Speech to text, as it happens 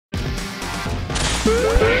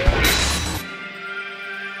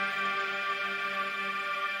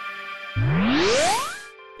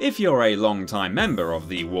If you're a long-time member of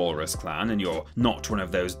the Walrus clan and you're not one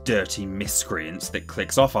of those dirty miscreants that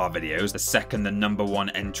clicks off our videos the second the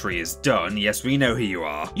 #1 entry is done, yes, we know who you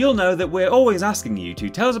are, you'll know that we're always asking you to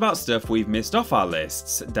tell us about stuff we've missed off our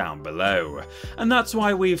lists down below. And that's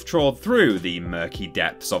why we've trawled through the murky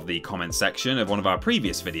depths of the comment section of one of our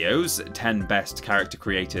previous videos, 10 best character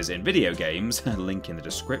creators in video games, link in the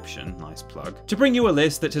description, nice plug, to bring you a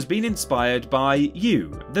list that has been inspired by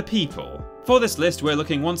you, the people. For this list, we're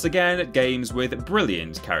looking once again at games with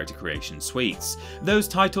brilliant character creation suites. Those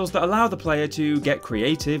titles that allow the player to get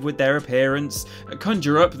creative with their appearance,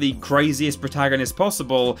 conjure up the craziest protagonist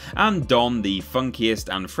possible, and don the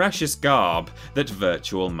funkiest and freshest garb that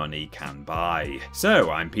virtual money can buy. So,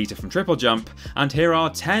 I'm Peter from TripleJump, and here are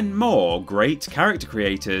 10 more great character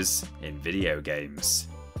creators in video games.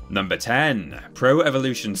 Number 10. Pro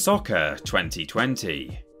Evolution Soccer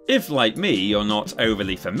 2020. If, like me, you're not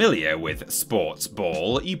overly familiar with sports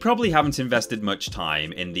ball, you probably haven't invested much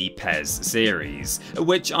time in the PES series,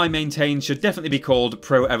 which I maintain should definitely be called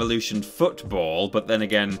Pro Evolution Football, but then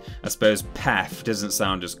again, I suppose PEF doesn't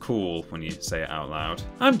sound as cool when you say it out loud.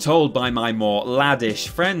 I'm told by my more laddish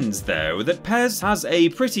friends, though, that PES has a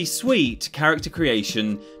pretty sweet character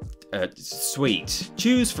creation suite.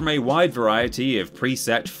 Choose from a wide variety of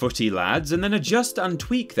preset footy lads and then adjust and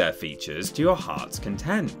tweak their features to your heart's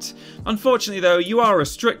content. Unfortunately though, you are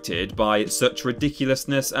restricted by such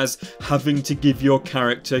ridiculousness as having to give your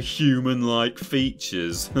character human-like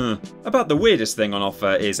features. About the weirdest thing on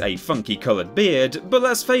offer is a funky coloured beard, but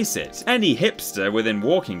let's face it, any hipster within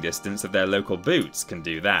walking distance of their local boots can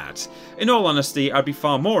do that. In all honesty, I'd be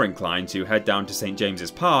far more inclined to head down to St James's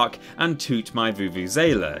Park and toot my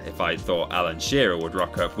vuvuzela if I thought Alan Shearer would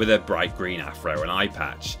rock up with a bright green afro and eye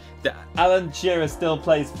patch. Alan Shearer still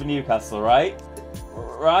plays for Newcastle, right?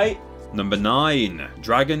 Right? Number 9.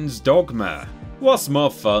 Dragon's Dogma. What's more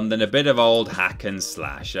fun than a bit of old hack and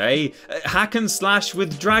slash, eh? Hack and slash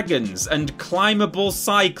with dragons and climbable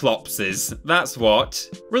cyclopses, that's what.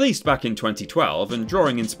 Released back in 2012 and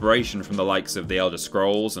drawing inspiration from the likes of The Elder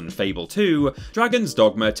Scrolls and Fable 2, Dragon's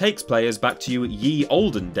Dogma takes players back to ye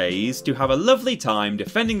olden days to have a lovely time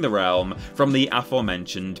defending the realm from the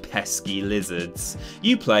aforementioned pesky lizards.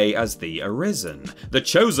 You play as the Arisen, the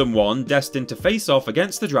chosen one destined to face off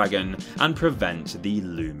against the dragon and prevent the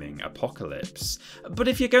looming apocalypse. But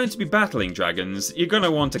if you're going to be battling dragons, you're going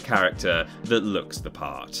to want a character that looks the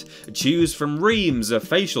part. Choose from reams of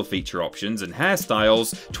facial feature options and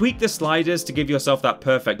hairstyles, tweak the sliders to give yourself that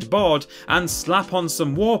perfect bod, and slap on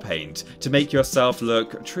some war paint to make yourself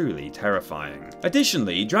look truly terrifying.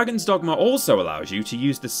 Additionally, Dragon's Dogma also allows you to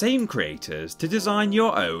use the same creators to design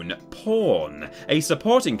your own pawn, a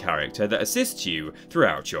supporting character that assists you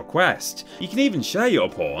throughout your quest. You can even share your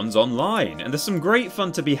pawns online, and there's some great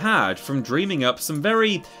fun to be had from dreaming up some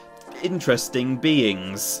very interesting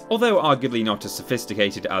beings. Although arguably not as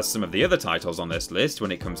sophisticated as some of the other titles on this list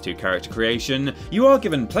when it comes to character creation, you are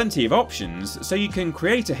given plenty of options so you can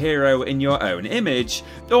create a hero in your own image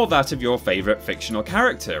or that of your favourite fictional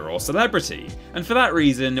character or celebrity, and for that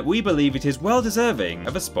reason we believe it is well deserving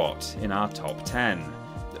of a spot in our top 10.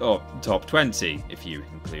 Or top 20 if you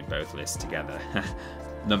include both lists together.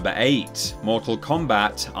 Number 8. Mortal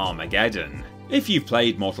Kombat Armageddon. If you've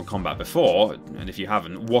played Mortal Kombat before, and if you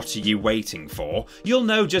haven't, what are you waiting for? You'll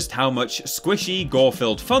know just how much squishy,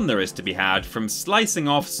 gore-filled fun there is to be had from slicing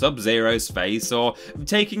off Sub-Zero's face or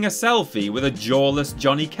taking a selfie with a jawless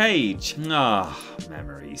Johnny Cage. Ah,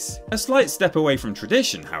 memories. A slight step away from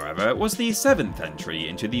tradition, however, was the 7th entry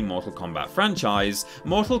into the Mortal Kombat franchise,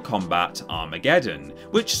 Mortal Kombat Armageddon,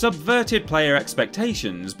 which subverted player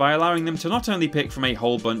expectations by allowing them to not only pick from a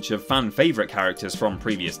whole bunch of fan-favourite characters from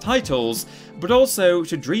previous titles, but also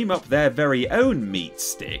to dream up their very own meat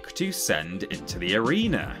stick to send into the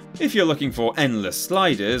arena. If you're looking for endless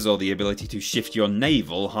sliders or the ability to shift your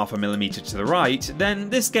navel half a millimetre to the right,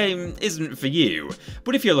 then this game isn't for you.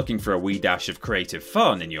 But if you're looking for a wee dash of creative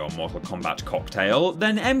fun in your Mortal Kombat cocktail,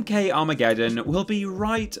 then MK Armageddon will be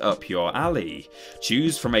right up your alley.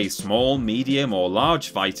 Choose from a small, medium or large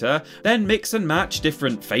fighter, then mix and match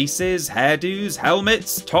different faces, hairdos,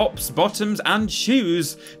 helmets, tops, bottoms and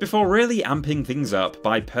shoes before really amping things up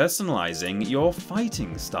by personalising your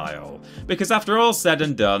fighting style. Because after all said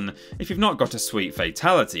and done, if you've not got a sweet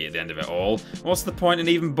fatality at the end of it all, what's the point in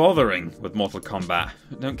even bothering with Mortal Kombat?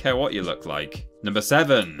 I don't care what you look like. Number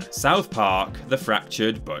 7. South Park: The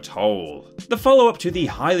Fractured But Whole. The follow-up to the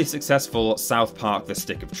highly successful South Park: The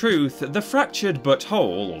Stick of Truth, The Fractured But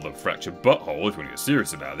Whole, or The Fractured Butthole if you want to get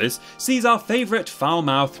serious about this, sees our favourite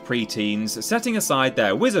foul-mouthed preteens setting aside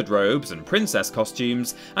their wizard robes and princess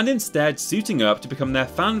costumes and instead suiting up to become their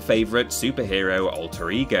fan-favourite superhero alter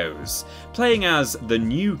egos. Playing as the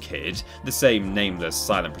new kid, the same nameless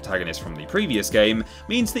silent protagonist from the previous game,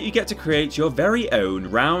 means that you get to create your very own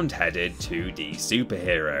round-headed 2D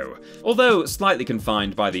superhero. Although slightly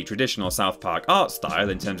confined by the traditional South Park art style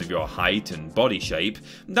in terms of your height and body shape,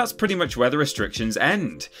 that's pretty much where the restrictions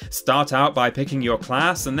end. Start out by picking your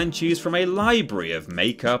class and then choose from a library of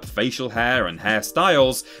makeup, facial hair and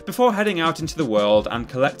hairstyles before heading out into the world and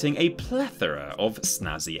collecting a plethora of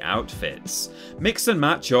snazzy outfits. Mix and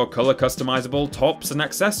match your colour customizable tops and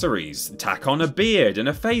accessories, tack on a beard and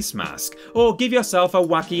a face mask, or give yourself a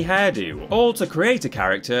wacky hairdo, all to create a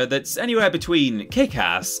character that's anywhere between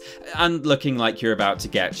kick-ass and looking like you're about to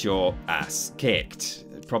get your ass kicked.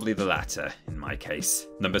 Probably the latter, in my case.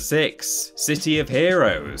 Number 6. City of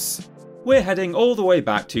Heroes. We're heading all the way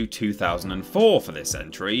back to 2004 for this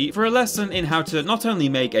entry, for a lesson in how to not only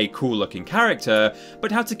make a cool looking character,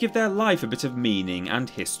 but how to give their life a bit of meaning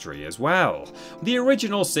and history as well. The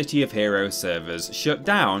original City of Heroes servers shut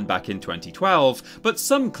down back in 2012, but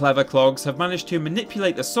some clever clogs have managed to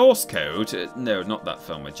manipulate the source code, no, not that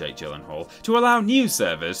film with Jake Gyllenhaal, to allow new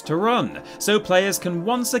servers to run, so players can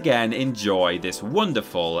once again enjoy this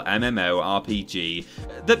wonderful MMORPG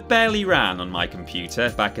that barely ran on my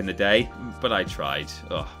computer back in the day. But I tried.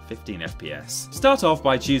 15 FPS. Start off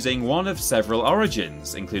by choosing one of several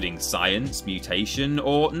origins, including science, mutation,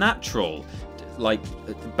 or natural. Like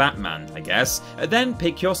Batman, I guess. Then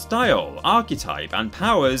pick your style, archetype, and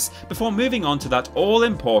powers before moving on to that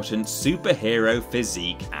all-important superhero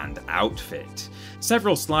physique and outfit.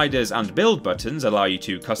 Several sliders and build buttons allow you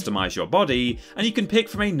to customize your body, and you can pick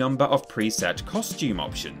from a number of preset costume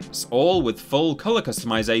options, all with full color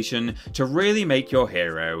customization to really make your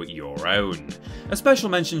hero your own. A special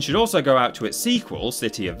mention should also go out to its sequel,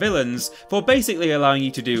 City of Villains, for basically allowing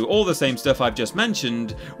you to do all the same stuff I've just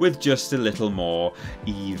mentioned, with just a little more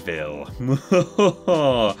evil.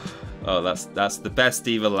 Oh, that's the best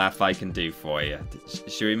evil laugh I can do for you.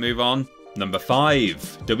 Should we move on? Number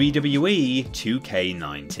 5. WWE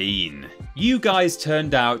 2K19. You guys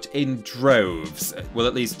turned out in droves, well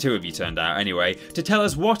at least 2 of you turned out anyway, to tell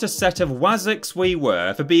us what a set of wazzocks we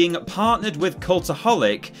were for being partnered with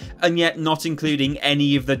Cultaholic and yet not including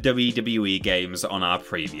any of the WWE games on our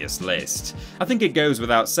previous list. I think it goes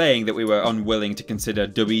without saying that we were unwilling to consider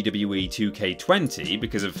WWE 2K20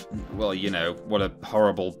 because of, well, you know, what a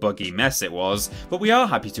horrible buggy mess it was, but we are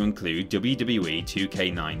happy to include WWE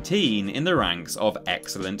 2K19 in the ranks of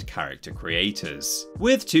excellent character creators.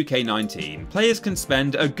 With 2K19, players can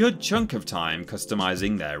spend a good chunk of time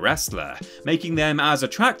customizing their wrestler, making them as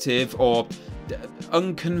attractive or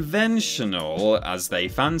unconventional as they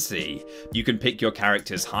fancy. You can pick your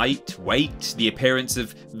character's height, weight, the appearance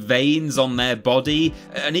of veins on their body,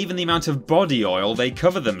 and even the amount of body oil they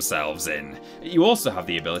cover themselves in. You also have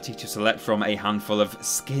the ability to select from a handful of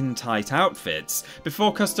skin-tight outfits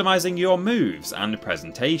before customizing your moves and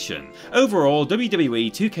presentation. Overall,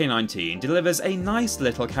 WWE 2K19 delivers a nice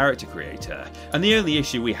little character creator, and the only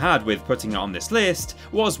issue we had with putting it on this list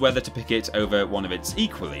was whether to pick it over one of its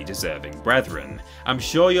equally deserving brethren. I'm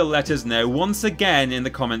sure you'll let us know once again in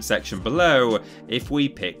the comment section below if we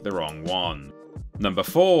pick the wrong one. Number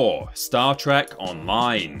 4. Star Trek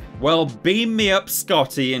Online. Well, beam me up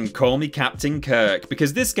Scotty and call me Captain Kirk,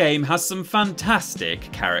 because this game has some fantastic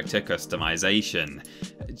character customization.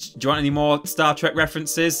 Do you want any more Star Trek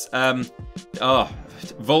references?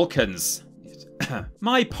 Vulcans.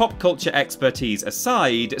 My pop culture expertise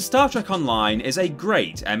aside, Star Trek Online is a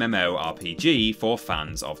great MMORPG for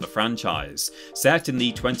fans of the franchise. Set in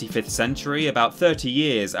the 25th century, about 30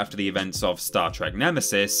 years after the events of Star Trek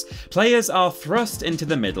Nemesis, players are thrust into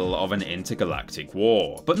the middle of an intergalactic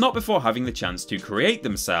war, but not before having the chance to create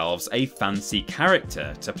themselves a fancy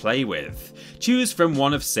character to play with. Choose from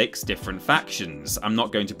one of 6 different factions, I'm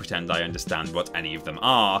not going to pretend I understand what any of them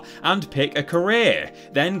are, and pick a career,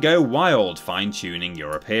 then go wild fine-tuning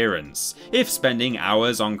your appearance. If spending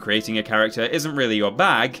hours on creating a character isn't really your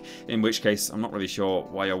bag, in which case I'm not really sure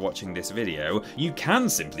why you're watching this video, you can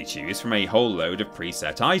simply choose from a whole load of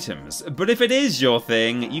preset items, but if it is your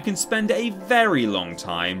thing, you can spend a very long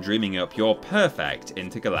time dreaming up your perfect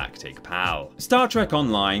intergalactic pal. Star Trek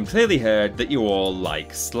Online clearly heard that you all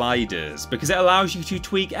like sliders, because it allows you to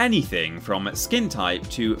tweak anything from skin type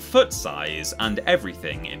to foot size and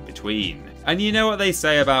everything in between. And you know what they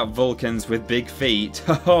say about Vulcans with big feet?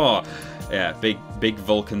 Yeah, big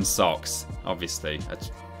Vulcan socks, obviously. I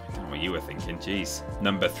don't know what you were thinking, jeez.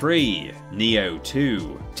 Number 3, Nioh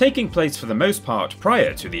 2. Taking place for the most part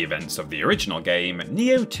prior to the events of the original game,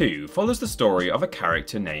 Nioh 2 follows the story of a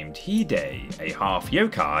character named Hide, a half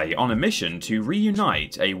yokai on a mission to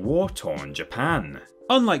reunite a war-torn Japan.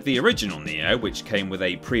 Unlike the original Nioh, which came with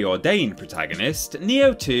a preordained protagonist,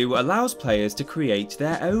 Nioh 2 allows players to create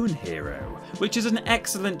their own hero, which is an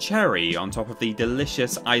excellent cherry on top of the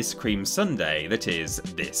delicious ice cream sundae that is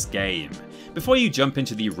this game. Before you jump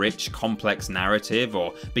into the rich, complex narrative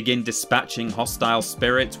or begin dispatching hostile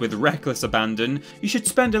spirits with reckless abandon, you should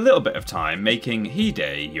spend a little bit of time making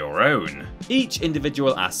Hide your own. Each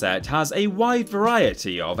individual asset has a wide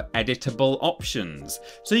variety of editable options,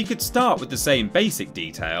 so you could start with the same basic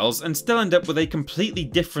details and still end up with a completely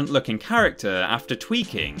different looking character after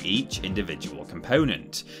tweaking each individual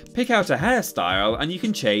component. Pick out a hairstyle and you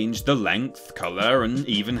can change the length, colour, and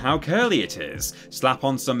even how curly it is. Slap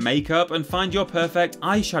on some makeup and find your perfect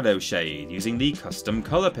eyeshadow shade using the custom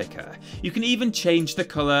colour picker. You can even change the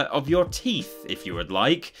colour of your teeth if you would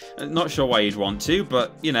like. Not sure why you'd want to,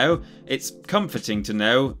 but you know, it's comforting to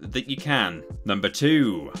know that you can. Number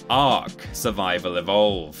 2, Ark Survival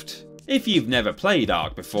Evolved. If you've never played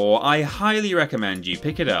Ark before, I highly recommend you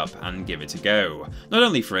pick it up and give it a go. Not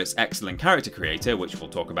only for its excellent character creator, which we'll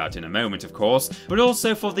talk about in a moment of course, but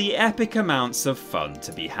also for the epic amounts of fun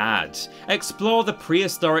to be had. Explore the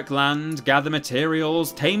prehistoric land, gather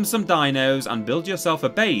materials, tame some dinos, and build yourself a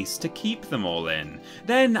base to keep them all in.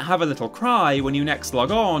 Then have a little cry when you next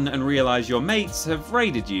log on and realise your mates have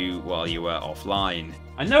raided you while you were offline.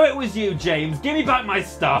 I know it was you, James. Give me back my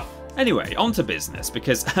stuff. Anyway, on to business,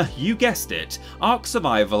 because you guessed it, Ark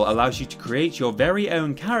Survival allows you to create your very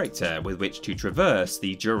own character with which to traverse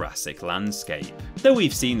the Jurassic landscape. Though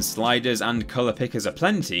we've seen sliders and colour pickers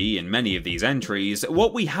aplenty in many of these entries,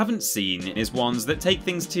 what we haven't seen is ones that take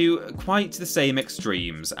things to quite the same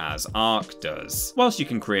extremes as Ark does. Whilst you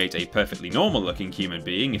can create a perfectly normal looking human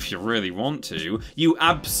being if you really want to, you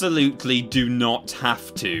absolutely do not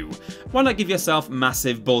have to. Why not give yourself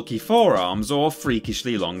massive bulky forearms or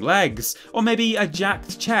freakishly long legs? Or maybe a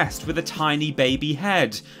jacked chest with a tiny baby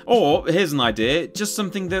head. Or, here's an idea, just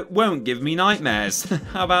something that won't give me nightmares.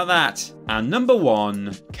 How about that? And number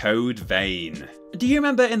 1, Code Vein. Do you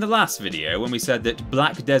remember in the last video when we said that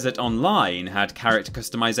Black Desert Online had character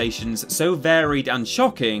customizations so varied and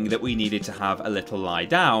shocking that we needed to have a little lie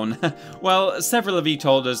down? Well, several of you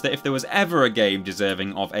told us that if there was ever a game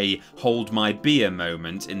deserving of a hold my beer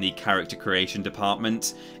moment in the character creation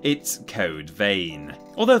department, it's Code Vein.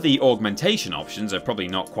 Although the augmentation options are probably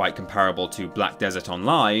not quite comparable to Black Desert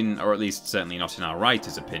Online, or at least certainly not in our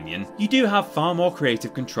writer's opinion, you do have far more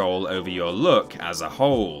creative control over your look as a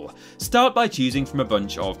whole. Start by choosing from a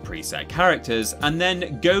bunch of preset characters, and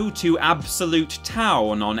then go to absolute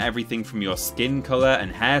town on everything from your skin colour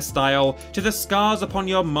and hairstyle, to the scars upon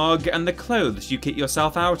your mug and the clothes you kit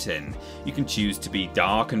yourself out in. You can choose to be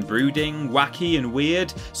dark and brooding, wacky and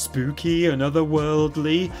weird, spooky and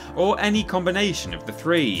otherworldly, or any combination of the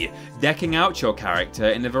three, decking out your character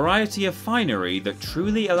in a variety of finery that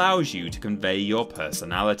truly allows you to convey your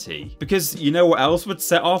personality. Because you know what else would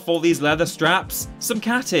set off all these leather straps? Some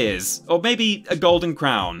cat ears, or maybe a golden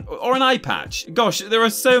crown, or an eye patch. Gosh, there are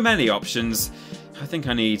so many options. I think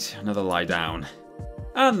I need another lie down.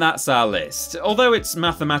 And that's our list. Although it's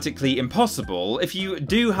mathematically impossible, if you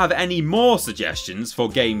do have any more suggestions for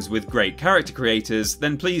games with great character creators,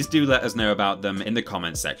 then please do let us know about them in the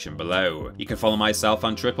comments section below. You can follow myself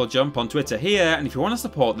on TripleJump on Twitter here, and if you want to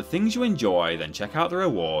support the things you enjoy, then check out the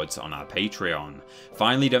rewards on our Patreon.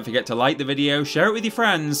 Finally, don't forget to like the video, share it with your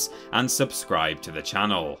friends, and subscribe to the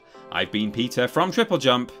channel. I've been Peter from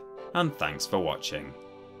TripleJump, and thanks for watching.